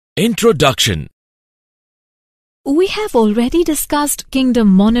Introduction. We have already discussed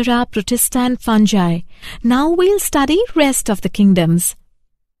kingdom Monera, Protista and Fungi. Now we'll study rest of the kingdoms.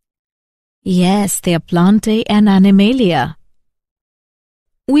 Yes, they are Plantae and Animalia.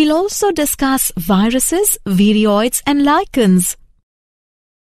 We'll also discuss viruses, viroids and lichens.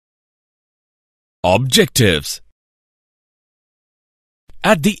 Objectives.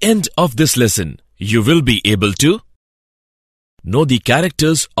 At the end of this lesson, you will be able to know the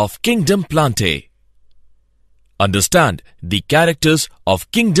characters of kingdom Plantae, understand the characters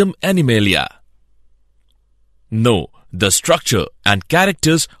of kingdom Animalia, know the structure and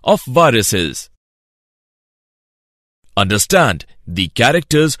characters of viruses, understand the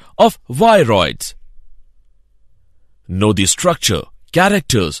characters of viroids, know the structure,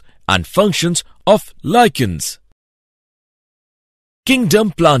 characters and functions of lichens.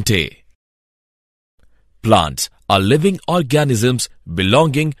 Kingdom Plantae. Plants are living organisms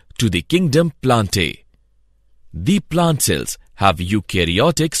belonging to the kingdom Plantae. The plant cells have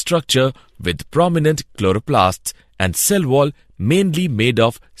eukaryotic structure with prominent chloroplasts and cell wall mainly made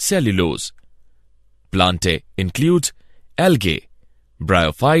of cellulose. Plantae includes algae,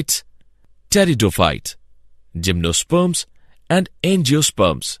 bryophytes, pteridophytes, gymnosperms and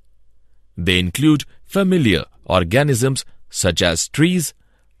angiosperms. They include familiar organisms such as trees,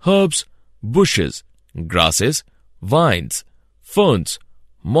 herbs, bushes, grasses, vines, ferns,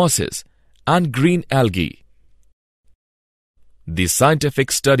 mosses, and green algae. The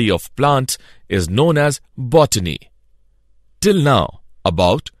scientific study of plants is known as botany. Till now,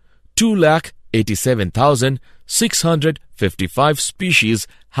 about 2,87,655 species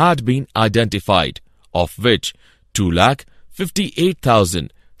had been identified, of which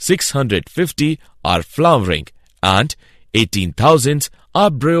 2,58,650 are flowering and 18,000 are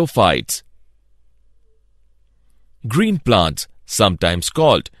bryophytes. Green plants, sometimes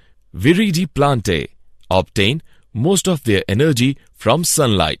called Viridiplantae, obtain most of their energy from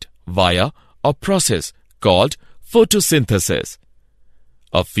sunlight via a process called photosynthesis.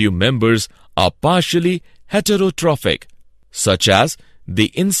 A few members are partially heterotrophic, such as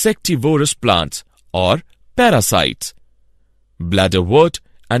the insectivorous plants or parasites. Bladderwort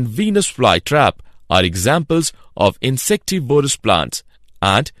and Venus flytrap are examples of insectivorous plants,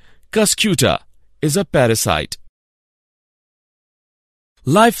 and Cuscuta is a parasite.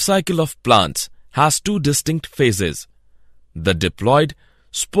 Life cycle of plants has two distinct phases: the diploid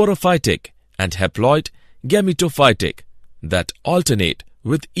sporophytic and haploid gametophytic that alternate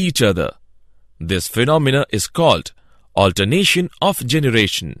with each other. This phenomena is called alternation of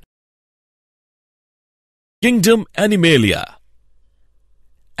generation. Kingdom Animalia.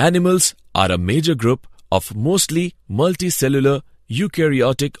 Animals are a major group of mostly multicellular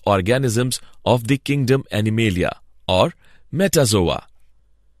eukaryotic organisms of the kingdom Animalia or metazoa.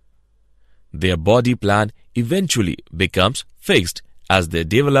 Their body plan eventually becomes fixed as they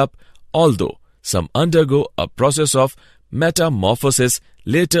develop, although some undergo a process of metamorphosis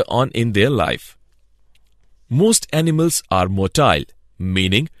later on in their life. Most animals are motile,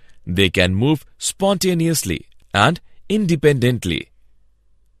 meaning they can move spontaneously and independently.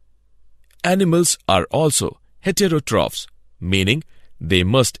 Animals are also heterotrophs, meaning they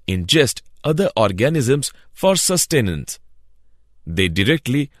must ingest other organisms for sustenance. They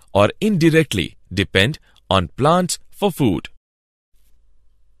directly or indirectly depend on plants for food.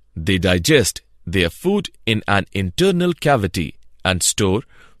 They digest their food in an internal cavity and store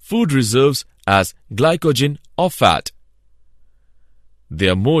food reserves as glycogen or fat.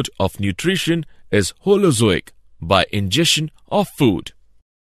 Their mode of nutrition is holozoic by ingestion of food.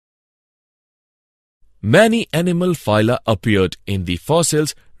 Many animal phyla appeared in the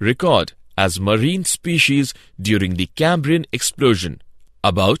fossils record as marine species during the Cambrian explosion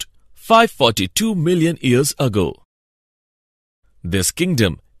about 542 million years ago. This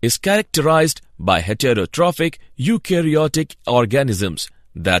kingdom is characterized by heterotrophic eukaryotic organisms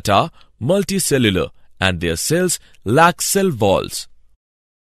that are multicellular and their cells lack cell walls.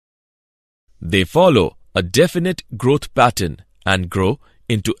 They follow a definite growth pattern and grow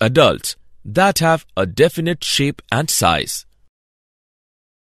into adults that have a definite shape and size.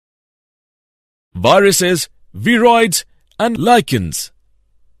 Viruses, viroids and lichens.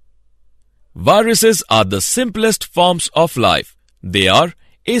 Viruses are the simplest forms of life. They are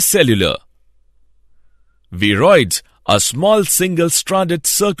acellular. Viroids are small single-stranded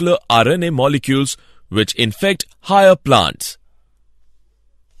circular RNA molecules which infect higher plants.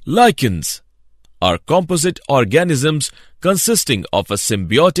 Lichens are composite organisms consisting of a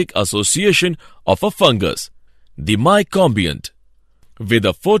symbiotic association of a fungus, the mycombionte, with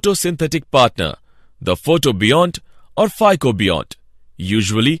a photosynthetic partner, the photobionte or phycobionte,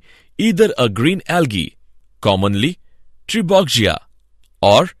 usually either a green algae, commonly Tribocgia,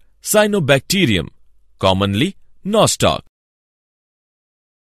 or Cyanobacterium, commonly nostoc.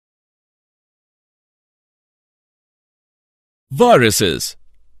 Viruses.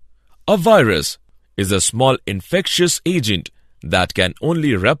 A virus is a small infectious agent that can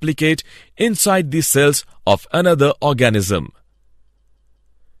only replicate inside the cells of another organism.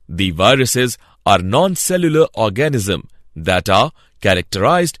 The viruses are non-cellular organisms that are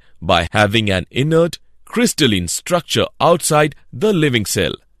characterized by having an inert, crystalline structure outside the living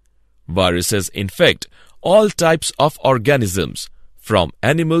cell. Viruses infect all types of organisms, from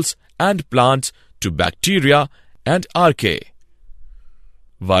animals and plants to bacteria and archaea.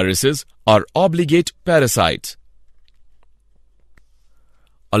 Viruses are obligate parasites.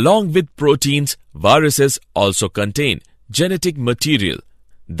 Along with proteins, viruses also contain genetic material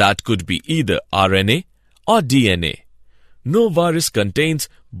that could be either RNA or DNA. No virus contains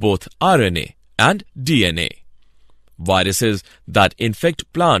both RNA and DNA. Viruses that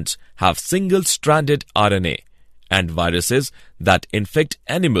infect plants have single-stranded RNA, and viruses that infect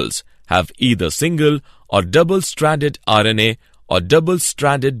animals have either single or double-stranded RNA or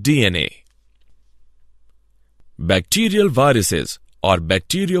double-stranded DNA. Bacterial viruses or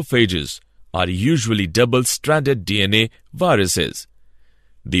bacteriophages are usually double-stranded DNA viruses.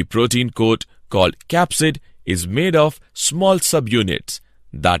 The protein coat called capsid is made of small subunits,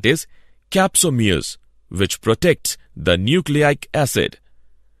 that is, capsomeres, which protects the nucleic acid.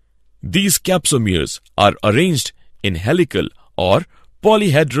 These capsomeres are arranged in helical or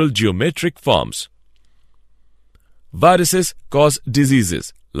polyhedral geometric forms. Viruses cause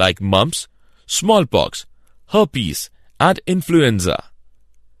diseases like mumps, smallpox, herpes, and influenza.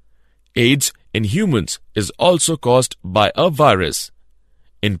 AIDS in humans is also caused by a virus.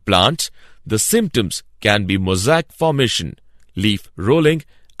 In plants, the symptoms can be mosaic formation, leaf rolling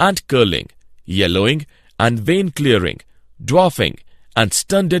and curling, yellowing and vein clearing, dwarfing, and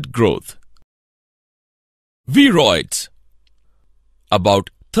stunted growth. Viroids. About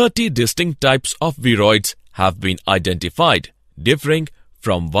 30 distinct types of viroids have been identified, differing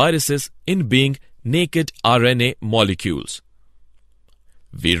from viruses in being naked RNA molecules.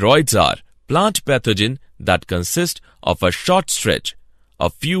 Viroids are plant pathogens that consist of a short stretch, a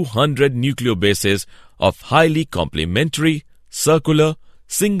few hundred nucleobases of highly complementary, circular,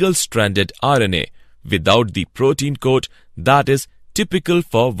 single-stranded RNA without the protein coat that is typical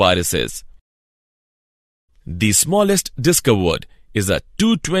for viruses. The smallest discovered is a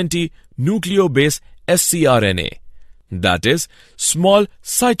 220 nucleobase scRNA, that is, small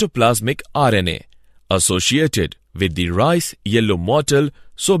cytoplasmic RNA, associated with the rice yellow mottle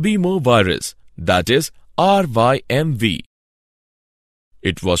sorbemovirus, that is, RYMV.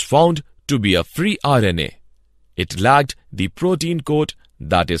 It was found to be a free RNA. It lacked the protein coat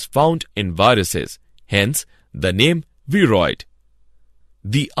that is found in viruses, hence the name viroid.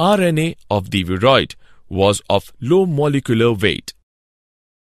 The RNA of the viroid was of low molecular weight.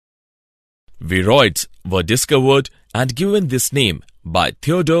 Viroids were discovered and given this name by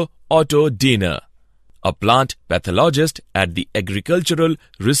Theodor Otto Diener, a plant pathologist at the Agricultural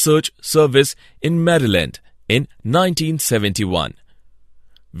Research Service in Maryland in 1971.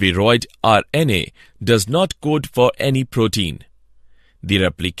 Viroid RNA does not code for any protein. The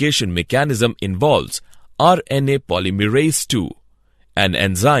replication mechanism involves RNA polymerase II, an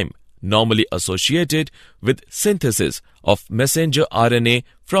enzyme normally associated with synthesis of messenger RNA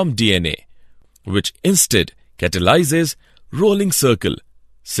from DNA, which instead catalyzes rolling circle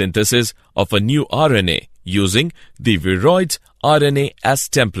synthesis of a new RNA using the viroid's RNA as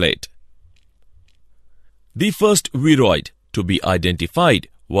template. The first viroid to be identified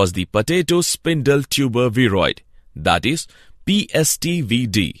was the potato spindle tuber viroid, that is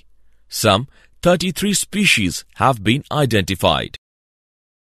PSTVD. Some 33 species have been identified.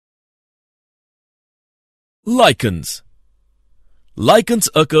 Lichens. Lichens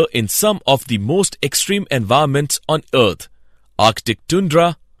occur in some of the most extreme environments on Earth: Arctic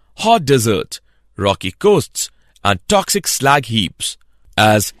tundra, hot desert, rocky coasts, and toxic slag heaps,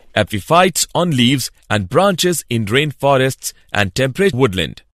 as epiphytes on leaves and branches in rainforests and temperate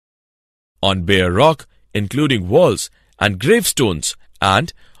woodland, on bare rock, including walls and gravestones,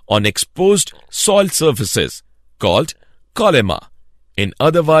 and on exposed soil surfaces, called colema, in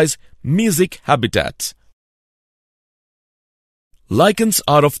otherwise mesic habitats. Lichens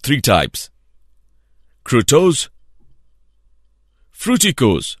are of three types: crotose,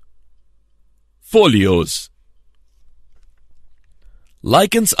 fruticose, foliose.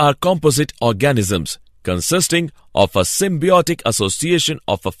 Lichens are composite organisms consisting of a symbiotic association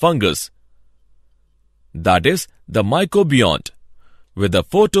of a fungus, that is, the mycobiont, with a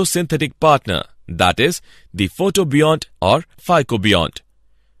photosynthetic partner, that is, the photobiont or phycobiont.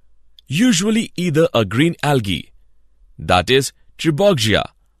 Usually either a green algae, that is, Triboggia,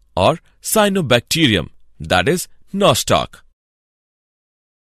 or cyanobacterium, that is, nostoc.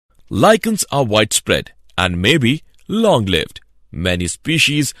 Lichens are widespread and may be long-lived. Many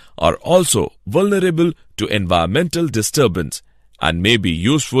species are also vulnerable to environmental disturbance and may be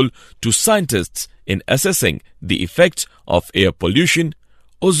useful to scientists in assessing the effects of air pollution,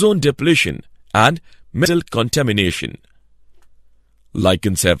 ozone depletion, and metal contamination.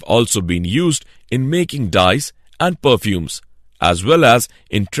 Lichens have also been used in making dyes and perfumes, as well as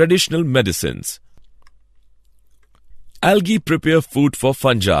in traditional medicines. Algae prepare food for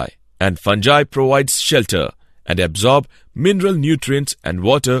fungi, and fungi provides shelter and absorb mineral nutrients and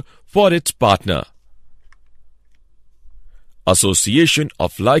water for its partner. Association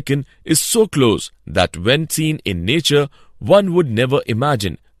of lichen is so close that when seen in nature, one would never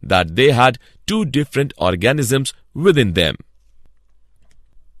imagine that they had two different organisms within them.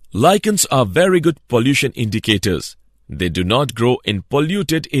 Lichens are very good pollution indicators. They do not grow in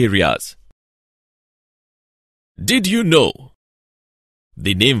polluted areas. Did you know?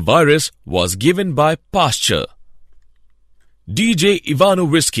 The name virus was given by Pasteur. D.J.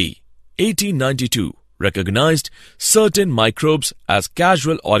 Ivanovisky, 1892, recognized certain microbes as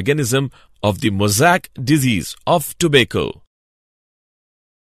casual organism of the mosaic disease of tobacco.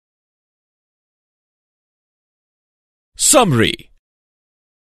 Summary.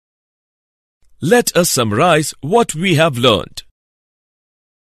 Let us summarize what we have learned.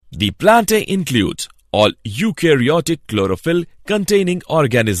 The plantae includes all eukaryotic chlorophyll-containing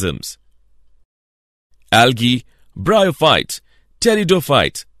organisms. Algae, bryophytes,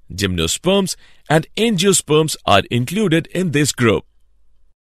 pteridophytes, gymnosperms and angiosperms are included in this group.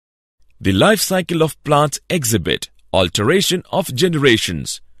 The life cycle of plants exhibit alternation of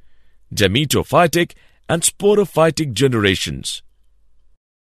generations, gametophytic and sporophytic generations.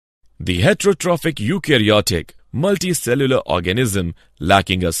 The heterotrophic eukaryotic multicellular organism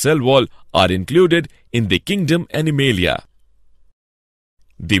lacking a cell wall are included in the kingdom Animalia.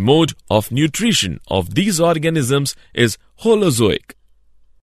 The mode of nutrition of these organisms is holozoic.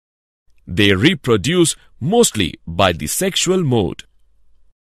 They reproduce mostly by the sexual mode.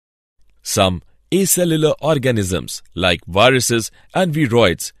 Some acellular organisms like viruses and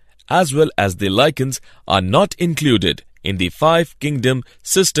viroids as well as the lichens are not included in the five kingdom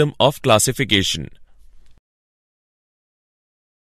system of classification.